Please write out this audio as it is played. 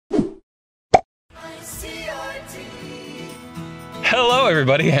Hello,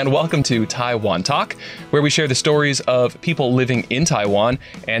 everybody, and welcome to Taiwan Talk, where we share the stories of people living in Taiwan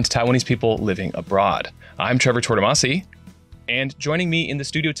and Taiwanese people living abroad. I'm Trevor Tortomasi, and joining me in the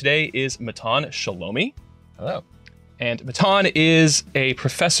studio today is Matan Shelomi. Hello. And Matan is a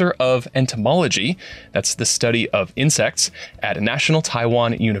professor of entomology, that's the study of insects, at National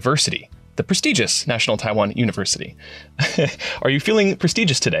Taiwan University, the prestigious National Taiwan University. Are you feeling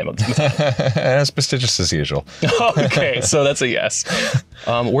prestigious today, Matan? As prestigious as usual. Okay, so that's a yes.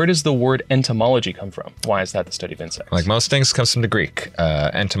 Where does the word entomology come from? Why is that the study of insects? Like most things, comes from the Greek.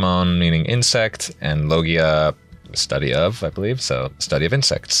 Entomon meaning insect, and logia, study of, I believe, so study of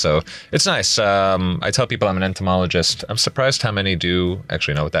insects. So it's nice. I tell people I'm an entomologist. I'm surprised how many do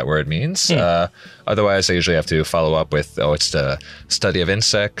actually know what that word means. Otherwise, I usually have to follow up with, oh, it's the study of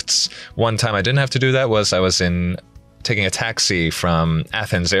insects. One time I didn't have to do that was I was taking a taxi from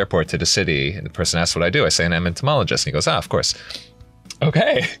Athens airport to the city, and the person asked what I do. I say, I'm an entomologist. And he goes, of course.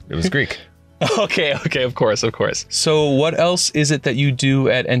 Okay. It was Greek. Okay, of course. So what else is it that you do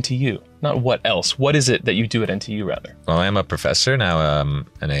at NTU? Not what else. What is it that you do at NTU, rather? Well, I am a professor now,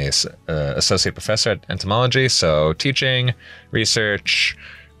 an associate professor at entomology. So teaching, research,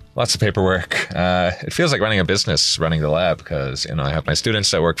 lots of paperwork. It feels like running a business, running the lab, because I have my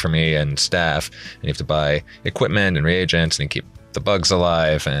students that work for me and staff, and you have to buy equipment and reagents and keep the bugs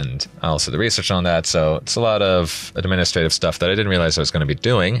alive, and also the research on that. So it's a lot of administrative stuff that I didn't realize I was going to be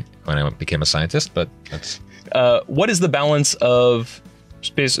doing when I became a scientist, but that's... What is the balance of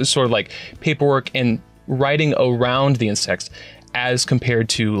sort of like paperwork and writing around the insects as compared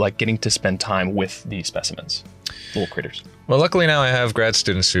to like getting to spend time with the specimens, little critters? Well, luckily now I have grad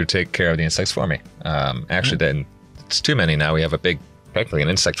students who take care of the insects for me. Actually, then it's too many now. We have practically an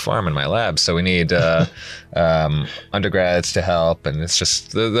insect farm in my lab, so we need undergrads to help, and it's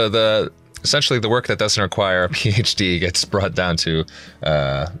just essentially the work that doesn't require a PhD gets brought down to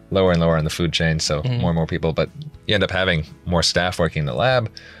lower and lower in the food chain, so more and more people, but you end up having more staff working in the lab,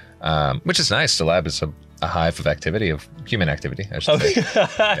 which is nice. The lab is a hive of activity, of human activity, I should say.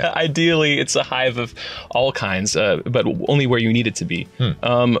 Yeah. Ideally, it's a hive of all kinds, but only where you need it to be.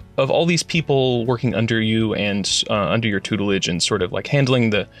 Of all these people working under you and under your tutelage and sort of like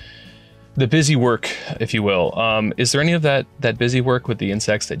handling the busy work, if you will, is there any of that busy work with the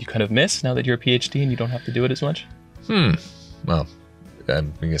insects that you kind of miss now that you're a PhD and you don't have to do it as much? Well, I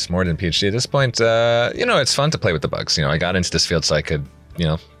guess more than PhD at this point. It's fun to play with the bugs. I got into this field so I could,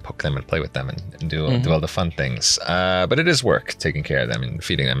 poke them and play with them and do all the fun things. But it is work taking care of them and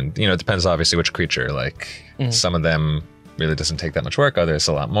feeding them. And, it depends obviously which creature. Like some of them really doesn't take that much work. Others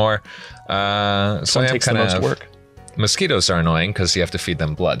a lot more. So takes the most work? Mosquitoes are annoying because you have to feed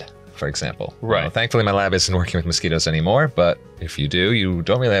them blood, for example. Right. Thankfully, my lab isn't working with mosquitoes anymore. But if you do, you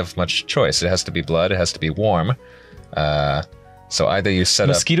don't really have much choice. It has to be blood. It has to be warm. So either you set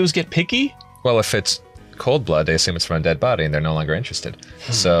Mosquitoes get picky? Well, if it's cold blood, they assume it's from a dead body and they're no longer interested.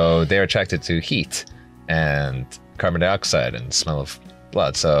 So they're attracted to heat and carbon dioxide and smell of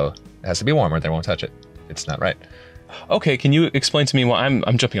blood. So it has to be warmer. They won't touch it. It's not right. Okay, can you explain to me why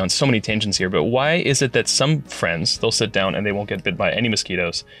I'm jumping on so many tangents here, but why is it that some friends, they'll sit down and they won't get bitten by any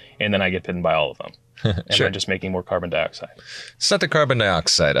mosquitoes, and then I get bitten by all of them? And Sure. I'm just making more carbon dioxide. It's not the carbon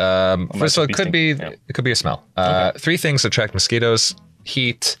dioxide. First of all, it could be a smell. Okay. 3 things attract mosquitoes: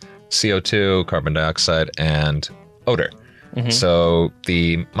 heat, CO2, carbon dioxide, and odor. So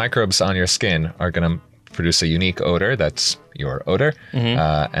the microbes on your skin are going to produce a unique odor. That's your odor.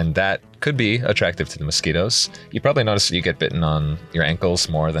 And that could be attractive to the mosquitoes. You probably notice that you get bitten on your ankles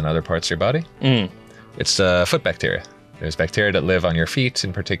more than other parts of your body. It's foot bacteria. There's bacteria that live on your feet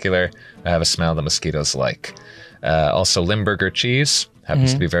in particular. I have a smell that mosquitoes like. Also, Limburger cheese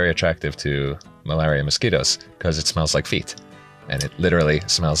happens to be very attractive to malaria mosquitoes because it smells like feet. And it literally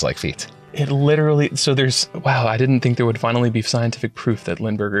smells like feet. Wow, I didn't think there would finally be scientific proof that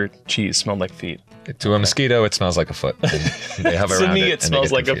Limburger cheese smelled like feet. To a mosquito, it smells like a foot. And they hover around To me, it it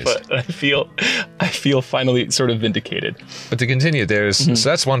smells like confused. a foot. I feel finally sort of vindicated. But to continue, so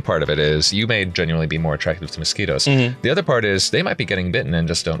that's one part of it is you may genuinely be more attractive to mosquitoes. The other part is they might be getting bitten and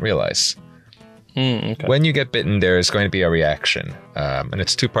just don't realize. Okay. When you get bitten, there is going to be a reaction. And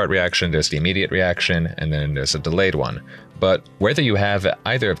it's a 2-part reaction. There's the immediate reaction, and then there's a delayed one. But whether you have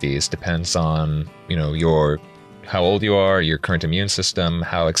either of these depends on, how old you are, your current immune system,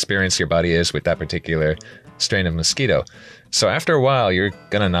 how experienced your body is with that particular strain of mosquito. So after a while, you're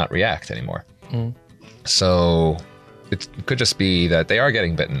going to not react anymore. So it could just be that they are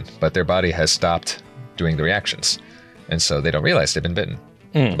getting bitten, but their body has stopped doing the reactions. And so they don't realize they've been bitten.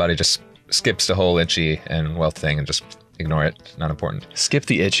 The body just skips the whole itchy and welt thing and just ignore it, not important. Skip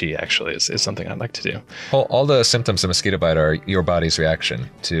the itchy, actually, is something I'd like to do. All the symptoms of mosquito bite are your body's reaction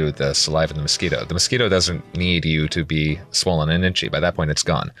to the saliva of the mosquito. The mosquito doesn't need you to be swollen and itchy. By that point, it's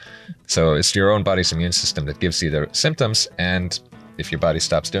gone. So it's your own body's immune system that gives you the symptoms, and if your body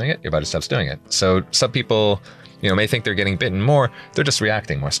stops doing it, your body stops doing it. So some people, may think they're getting bitten more. They're just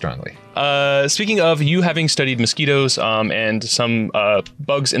reacting more strongly. Speaking of you having studied mosquitoes and some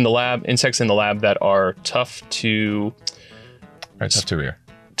bugs in the lab, insects in the lab that are tough to rear.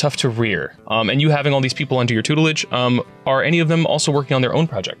 Tough to rear. And you having all these people under your tutelage, are any of them also working on their own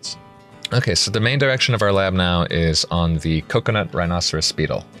projects? Okay, so the main direction of our lab now is on the coconut rhinoceros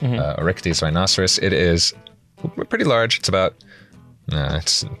beetle, Oryctes rhinoceros. It is pretty large. It's about,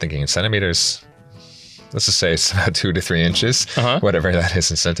 it's thinking in centimeters. Let's just say it's about 2 to 3 inches, whatever that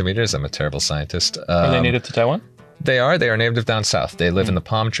is in centimeters. I'm a terrible scientist. Are they native to Taiwan? They are. They are native down south. They live in the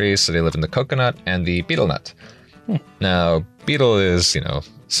palm trees, so they live in the coconut and the beetle nut. Now, beetle is,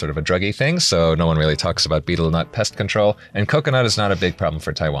 sort of a druggy thing, so no one really talks about beetle nut pest control, and coconut is not a big problem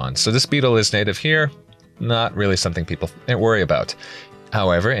for Taiwan. So this beetle is native here, not really something people worry about.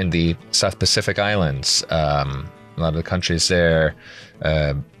 However, in the South Pacific Islands, a lot of the countries there,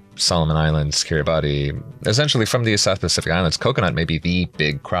 Solomon Islands, Kiribati, essentially from the South Pacific Islands, coconut may be the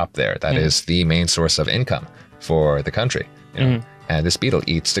big crop there. That is the main source of income for the country. And this beetle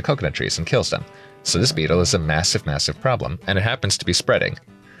eats the coconut trees and kills them. So this beetle is a massive, massive problem, and it happens to be spreading.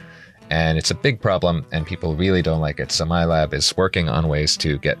 And it's a big problem, and people really don't like it. So my lab is working on ways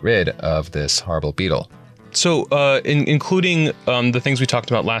to get rid of this horrible beetle. So, including the things we talked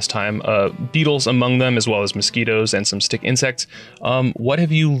about last time, beetles among them, as well as mosquitoes and some stick insects, what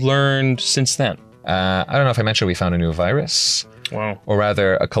have you learned since then? I don't know if I mentioned we found a new virus. Wow. Or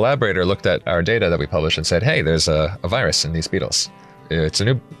rather, a collaborator looked at our data that we published and said, hey, there's a virus in these beetles. It's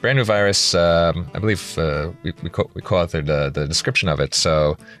a brand new virus. I believe we co-authored the description of it.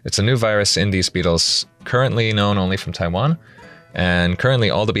 So it's a new virus in these beetles, currently known only from Taiwan. And currently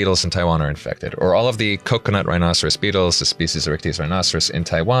all the beetles in Taiwan are infected, or all of the coconut rhinoceros beetles, the species Oryctes rhinoceros in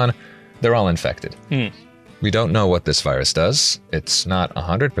Taiwan, they're all infected. We don't know what this virus does. It's not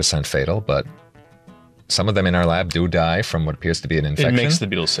 100% fatal, but some of them in our lab do die from what appears to be an infection. It makes the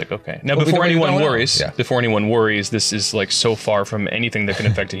beetles sick, okay. Now, before anyone worries, this is like so far from anything that can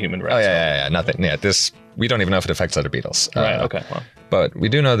affect a human, right? Yeah, nothing. Yeah, we don't even know if it affects other beetles. Right, okay. Well. But we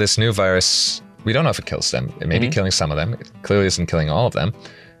do know this new virus, we don't know if it kills them. It may be killing some of them. It clearly isn't killing all of them.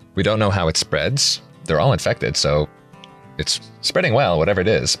 We don't know how it spreads. They're all infected, so it's spreading well, whatever it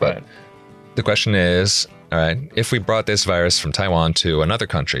is. But the question is, all right, if we brought this virus from Taiwan to another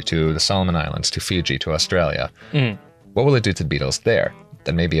country, to the Solomon Islands, to Fiji, to Australia, what will it do to the beetles there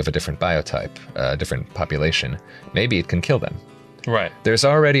that may be of a different biotype, a different population? Maybe it can kill them. Right. There's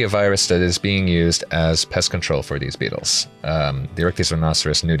already a virus that is being used as pest control for these beetles, the Oryctes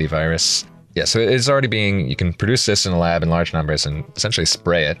rhinoceros nudibvirus. Yeah, so it's already you can produce this in a lab in large numbers and essentially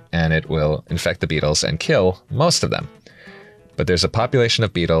spray it, and it will infect the beetles and kill most of them. But there's a population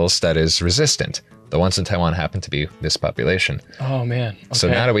of beetles that is resistant. The ones in Taiwan happen to be this population. Oh, man. Okay. So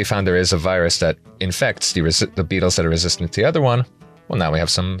now that we found there is a virus that infects the beetles that are resistant to the other one, well, now we have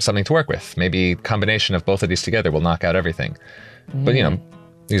something to work with. Maybe a combination of both of these together will knock out everything. But,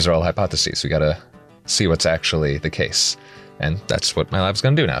 these are all hypotheses. We got to see what's actually the case. And that's what my lab's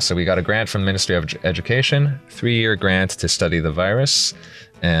going to do now. So we got a grant from the Ministry of Education, 3-year grant to study the virus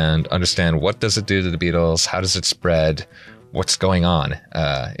and understand what does it do to the beetles, how does it spread, what's going on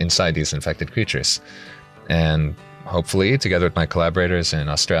inside these infected creatures. And hopefully, together with my collaborators in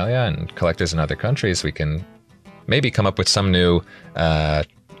Australia and collectors in other countries, we can maybe come up with some new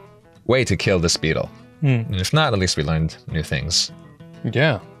way to kill this beetle. And if not, at least we learned new things.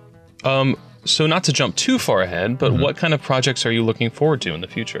 Yeah. So not to jump too far ahead, but what kind of projects are you looking forward to in the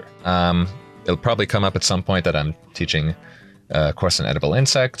future? It'll probably come up at some point that I'm teaching a course on edible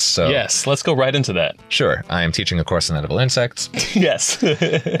insects. So yes, let's go right into that. Sure. I am teaching a course on edible insects. Yes.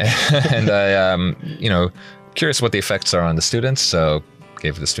 And I, curious what the effects are on the students. So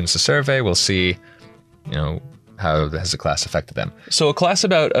gave the students a survey. We'll see, how has the class affected them. So a class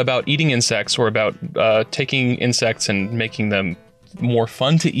about eating insects, or about taking insects and making them more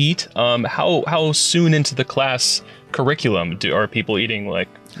fun to eat. How soon into the class curriculum are people eating like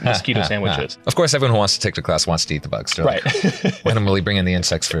mosquito sandwiches? Of course, everyone who wants to take the class wants to eat the bugs. Right. When will we bring in the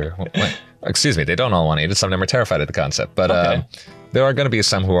insects for? Excuse me, they don't all want to eat it. Some of them are terrified of the concept, but there are going to be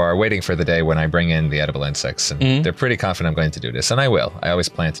some who are waiting for the day when I bring in the edible insects, and they're pretty confident I'm going to do this, and I will. I always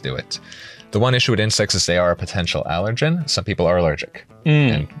plan to do it. The one issue with insects is they are a potential allergen. Some people are allergic,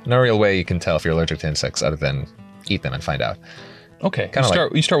 and no real way you can tell if you're allergic to insects other than eat them and find out. Okay,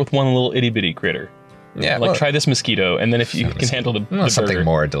 you start with one little itty bitty critter. Yeah, Like, try this mosquito, and then if you can handle the something burger.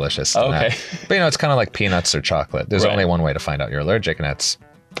 more delicious than that. But, it's kind of like peanuts or chocolate. There's only one way to find out you're allergic, and that's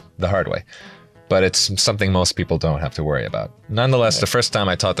the hard way. But it's something most people don't have to worry about. Nonetheless, the first time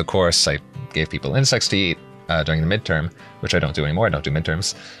I taught the course, I gave people insects to eat during the midterm, which I don't do anymore. I don't do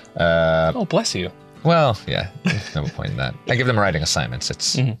midterms. Oh, bless you. Well, yeah, no point in that. I give them writing assignments.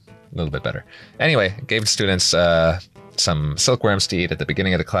 It's a little bit better. Anyway, gave students some silkworms to eat at the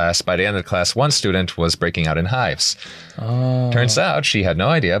beginning of the class. By the end of the class, one student was breaking out in hives. Turns out she had no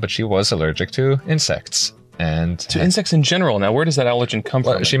idea, but she was allergic to insects. And to insects in general. Now, where does that allergen come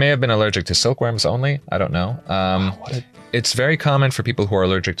from? She may have been allergic to silkworms only. I don't know. It's very common for people who are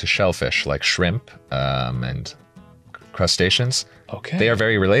allergic to shellfish, like shrimp and crustaceans. Okay. They are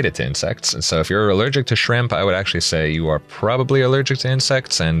very related to insects. And so if you're allergic to shrimp, I would actually say you are probably allergic to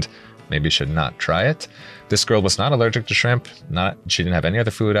insects and maybe should not try it. This girl was not allergic to shrimp. She didn't have any other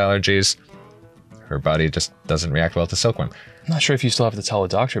food allergies. Her body just doesn't react well to silkworm. I'm not sure if you still have to tell a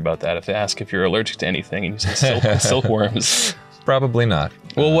doctor about that if they ask if you're allergic to anything and you say silkworms. Probably not.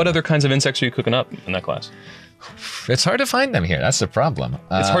 Well, what other kinds of insects are you cooking up in that class? It's hard to find them here. That's the problem.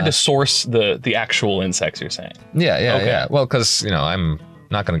 It's hard to source the actual insects, you're saying. Yeah. Well, because, I'm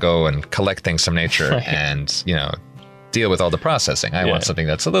not going to go and collect things from nature and, deal with all the processing. I want something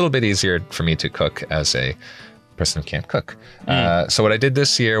that's a little bit easier for me to cook as a person who can't cook. So what I did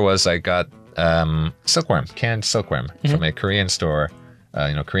this year was I got silkworm, canned silkworm from a Korean store,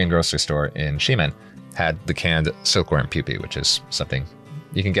 Korean grocery store in Shimen. Had the canned silkworm pupae, which is something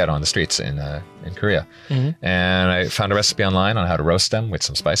you can get on the streets in Korea. And I found a recipe online on how to roast them with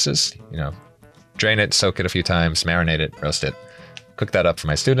some spices. Drain it, soak it a few times, marinate it, roast it, cook that up for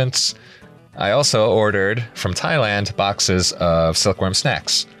my students. I also ordered from Thailand boxes of silkworm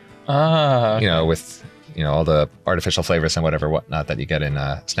snacks. Okay. With all the artificial flavors and whatnot that you get in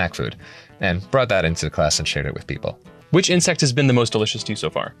snack food, and brought that into the class and shared it with people. Which insect has been the most delicious to you so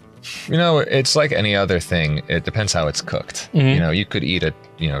far? It's like any other thing. It depends how it's cooked. You could eat a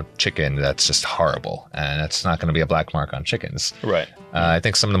chicken that's just horrible, and it's not going to be a black mark on chickens. Right. I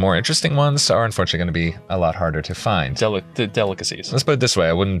think some of the more interesting ones are unfortunately going to be a lot harder to find. The delicacies. Let's put it this way: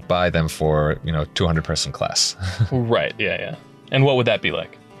 I wouldn't buy them for 200-person class. Right. Yeah. And what would that be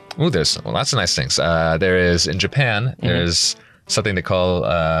like? Ooh, there's lots of nice things. There is in Japan. There's something they call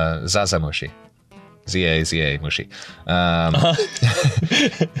zazamushi. Z-A mushi.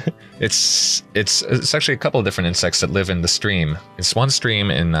 It's actually a couple of different insects that live in the stream. It's one stream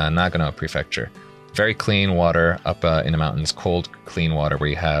in Nagano Prefecture. Very clean water up in the mountains, cold, clean water where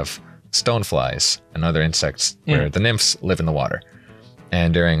you have stoneflies and other insects where the nymphs live in the water.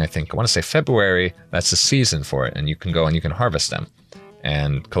 And during, I want to say February, that's the season for it. And you can go and you can harvest them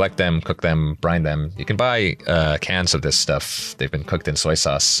and collect them, cook them, brine them. You can buy cans of this stuff. They've been cooked in soy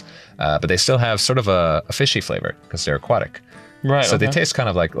sauce, but they still have sort of a fishy flavor because they're aquatic. Right. So they taste kind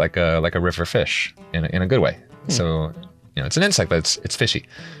of like a river fish in a good way. So it's an insect, but it's fishy.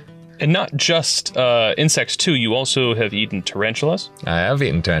 And not just insects too. You also have eaten tarantulas. I have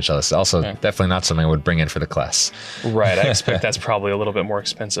eaten tarantulas. Also, definitely not something I would bring in for the class. Right. I expect that's probably a little bit more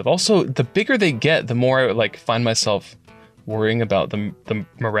expensive. Also, the bigger they get, the more I find myself worrying about the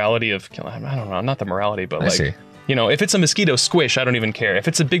morality of, I don't know, not the morality, but if it's a mosquito, squish, I don't even care. If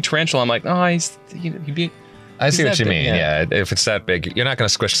it's a big tarantula, I'm like, I see what you mean. Yeah. If it's that big, you're not going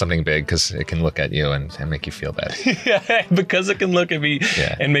to squish something big because it can look at you and make you feel bad. Yeah, because it can look at me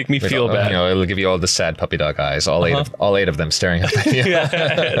and make me feel bad. It'll give you all the sad puppy dog eyes, all eight of them staring up at you.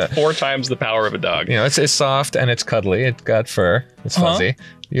 Yeah, 4 times the power of a dog. It's soft and it's cuddly. It's got fur. It's fuzzy.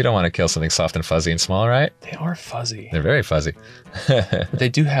 You don't want to kill something soft and fuzzy and small, right? They are fuzzy. They're very fuzzy. But they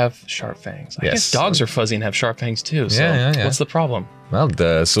do have sharp fangs. I guess dogs are fuzzy and have sharp fangs too. So what's the problem? Well,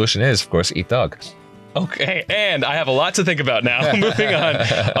 the solution is, of course, eat dog. Okay, and I have a lot to think about now. Moving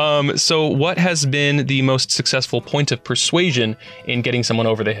on. So what has been the most successful point of persuasion in getting someone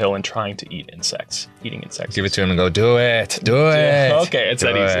over the hill and trying to eating insects? Give it to him and go, do it. Okay, it's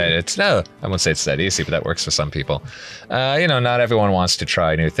that easy. No, I won't say it's that easy, but that works for some people. Not everyone wants to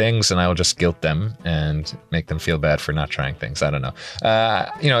try new things, and I will just guilt them and make them feel bad for not trying things. I don't know.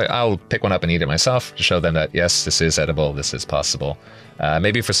 I'll pick one up and eat it myself to show them that, yes, this is edible, this is possible.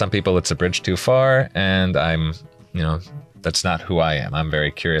 Maybe for some people it's a bridge too far, and I'm, that's not who I am. I'm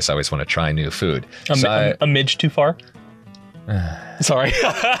very curious. I always want to try new food. A midge too far? Sorry.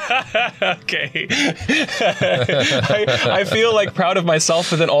 Okay. I feel like proud of myself,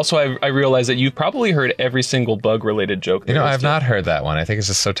 but then also I realize that you've probably heard every single bug-related joke. You know, I've not heard that one. I think it's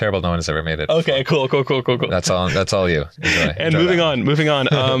just so terrible no one has ever made it. Okay, cool. That's all you. Enjoy. And moving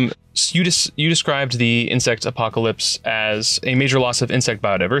on. So you described the insect apocalypse as a major loss of insect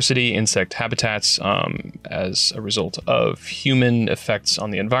biodiversity, insect habitats, as a result of human effects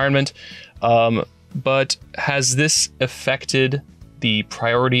on the environment. But has this affected the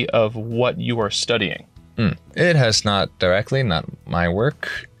priority of what you are studying? It has not directly, not my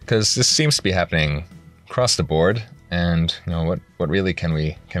work, because this seems to be happening across the board. And you know, what really can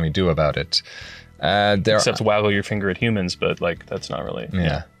we do about it? Except waggle your finger at humans, but like that's not really.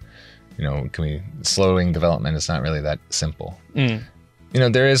 Yeah. You know, slowing development is not really that simple. You know,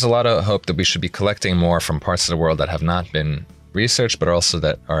 there is a lot of hope that we should be collecting more from parts of the world that have not been researched, but also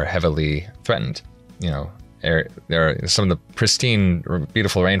that are heavily threatened. You know, there are some of the pristine,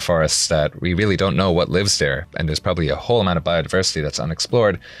 beautiful rainforests that we really don't know what lives there, and there's probably a whole amount of biodiversity that's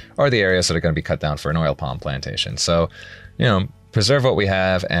unexplored, or the areas that are going to be cut down for an oil palm plantation. So, you know, preserve what we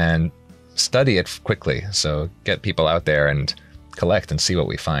have and study it quickly. So get people out there and collect and see what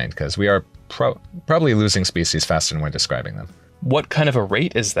we find, because we are probably losing species faster than we're describing them. What kind of a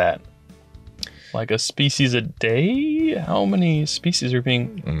rate is that? Like a species a day? How many species are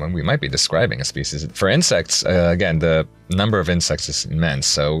being... We might be describing a species. For insects, again, the number of insects is immense.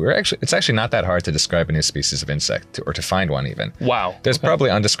 So it's actually not that hard to describe a new species of insect, or to find one even. Wow. There's probably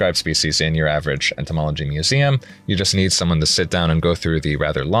undescribed species in your average entomology museum. You just need someone to sit down and go through the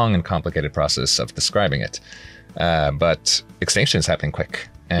rather long and complicated process of describing it. But extinction is happening quick.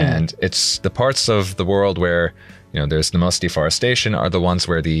 And it's the parts of the world where, you know, there's the most deforestation are the ones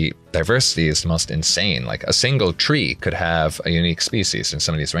where the diversity is the most insane. Like a single tree could have a unique species in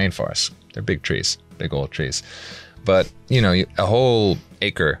some of these rainforests. They're big trees, big old trees. But, you know, a whole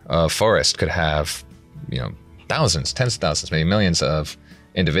acre of forest could have, you know, thousands, tens of thousands, maybe millions of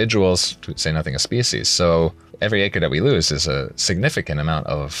individuals, to say nothing of species. So every acre that we lose is a significant amount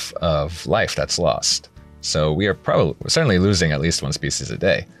of life that's lost. So we are certainly losing at least one species a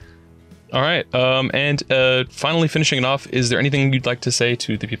day. All right. And finally finishing it off, is there anything you'd like to say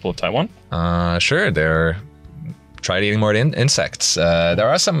to the people of Taiwan? Sure. Try eating more insects. There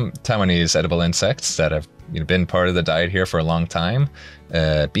are some Taiwanese edible insects that have been part of the diet here for a long time.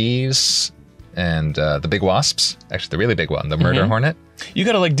 Bees and the big wasps. Actually, the really big one, the murder hornet. You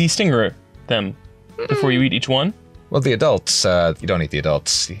gotta like de-stinger them before you eat each one. Well, the adults, you don't eat the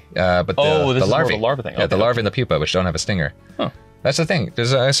adults, but the larvae. The larva thing. Yeah, the larvae and the pupa, which don't have a stinger. Huh. That's the thing.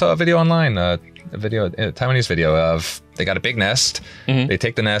 I saw a video online, a Taiwanese video of, they got a big nest. They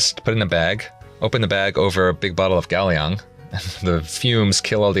take the nest, put it in a bag, open the bag over a big bottle of gallium. The fumes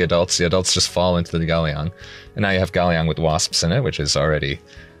kill all the adults. The adults just fall into the gallium. And now you have gallium with wasps in it, which is already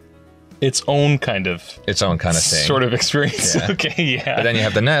its own kind of thing. Sort of experience. Yeah. Okay, yeah. But then you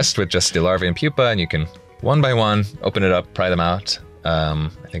have the nest with just the larvae and pupa, and you can, one by one, open it up, pry them out. I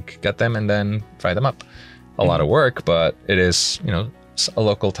think gut them and then fry them up. A lot of work, but it is, you know, a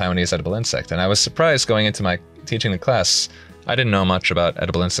local Taiwanese edible insect. And I was surprised going into my teaching the class. I didn't know much about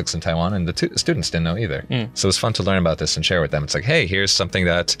edible insects in Taiwan, and the students didn't know either. So it was fun to learn about this and share with them. It's like, hey, here's something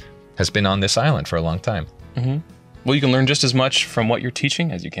that has been on this island for a long time. Well, you can learn just as much from what you're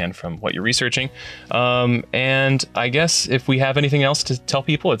teaching as you can from what you're researching. And I guess if we have anything else to tell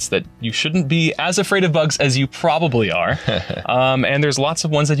people, it's that you shouldn't be as afraid of bugs as you probably are. And there's lots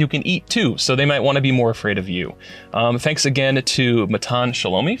of ones that you can eat too, so they might want to be more afraid of you. Thanks again to Matan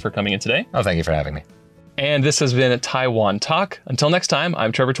Shelomi for coming in today. Oh, thank you for having me. And this has been Taiwan Talk. Until next time,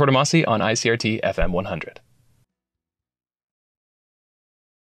 I'm Trevor Tortomasi on ICRT FM 100.